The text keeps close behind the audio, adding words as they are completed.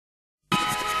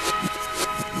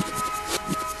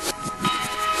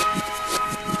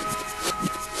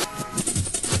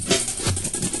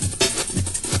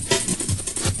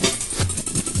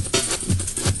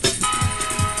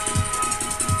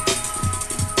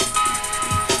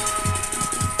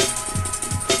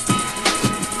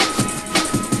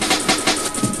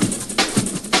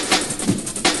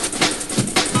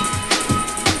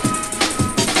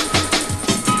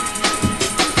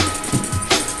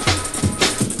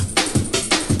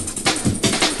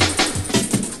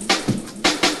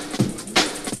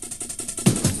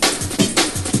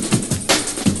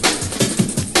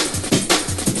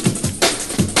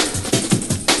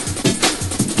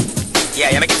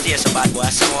a bad boy,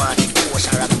 someone take the force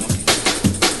and ragamuffin.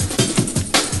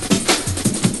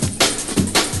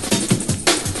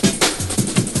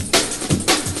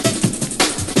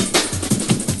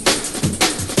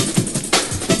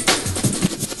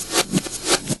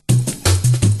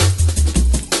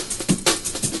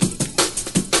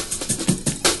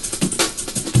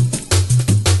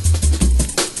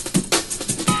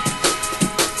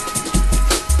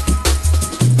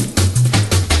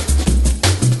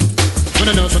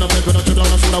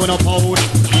 When I hold.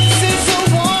 This is a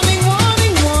warning,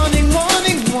 warning, warning,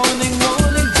 warning, warning, warning,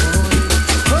 warning.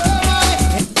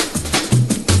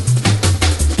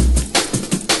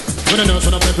 When I nurse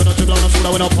when I play, when I trip down, I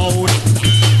feel when I hold.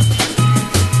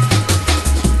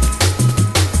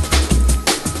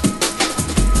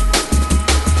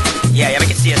 Yeah, you make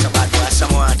it see us a bad boy,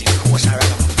 someone take the force and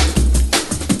ragamuffin.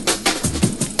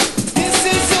 This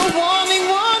is a warning,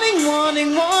 warning,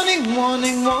 warning, warning,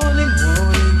 warning, warning, warning.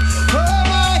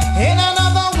 In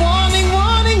another warning,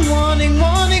 warning, warning,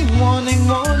 warning, warning,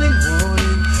 warning,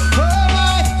 warning.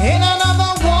 In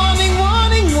another warning,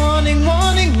 warning, warning,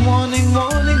 warning, warning,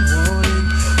 warning, warning.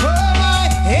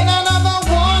 In another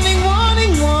warning,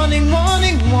 warning, warning,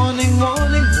 warning, warning, warning,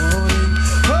 warning.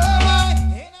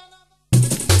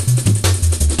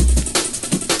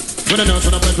 When I nurse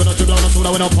when I play, when I trip down, I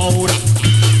feel when I hold.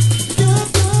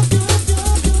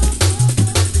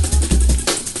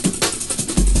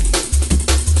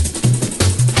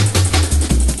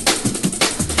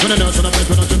 When I nurse when I play,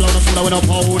 when I trip down, I feel when I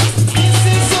hold. This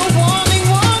is a warning,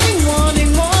 warning, warning,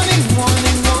 warning,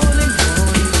 warning, warning, warning.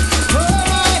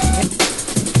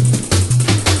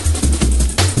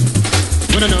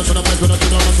 When I nurse when I play, when I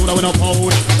trip down, I feel when I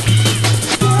hold.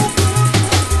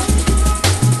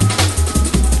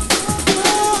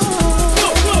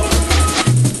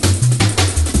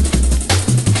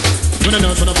 When I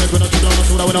nurse when I play, when I trip down, I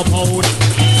feel when I hold.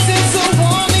 This is a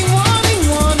warning, warning,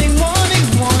 warning, warning,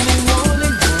 warning, warning,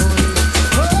 warning.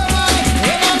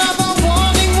 In another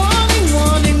warning, warning,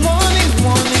 warning, warning,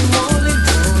 warning, warning, warning.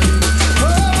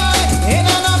 In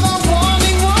another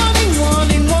warning, warning,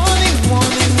 warning, warning,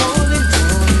 warning, warning, warning.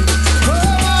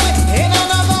 In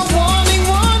another warning,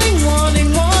 warning, warning,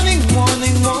 warning, warning,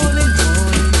 warning, warning.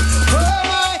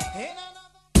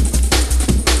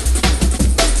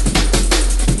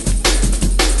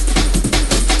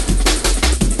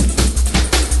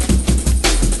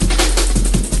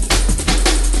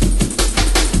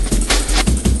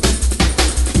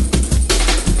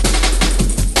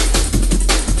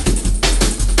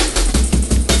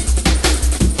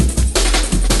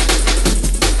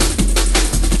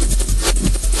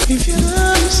 If you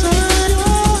understand,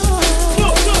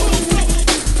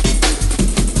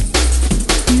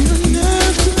 you don't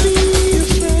have to be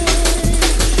afraid.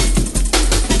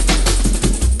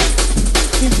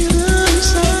 If you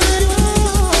understand,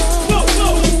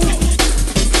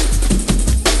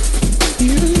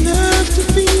 you don't have to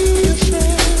be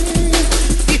afraid.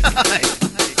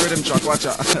 Rhythm track, watch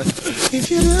out. If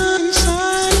you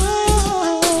understand,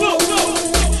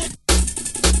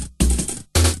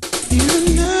 you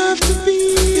don't have to be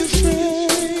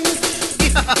afraid.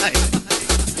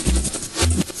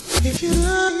 If you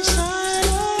understand,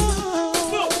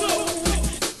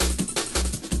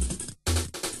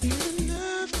 you don't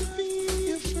have to be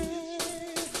afraid.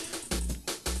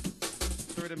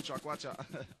 Rhythm track, watch out.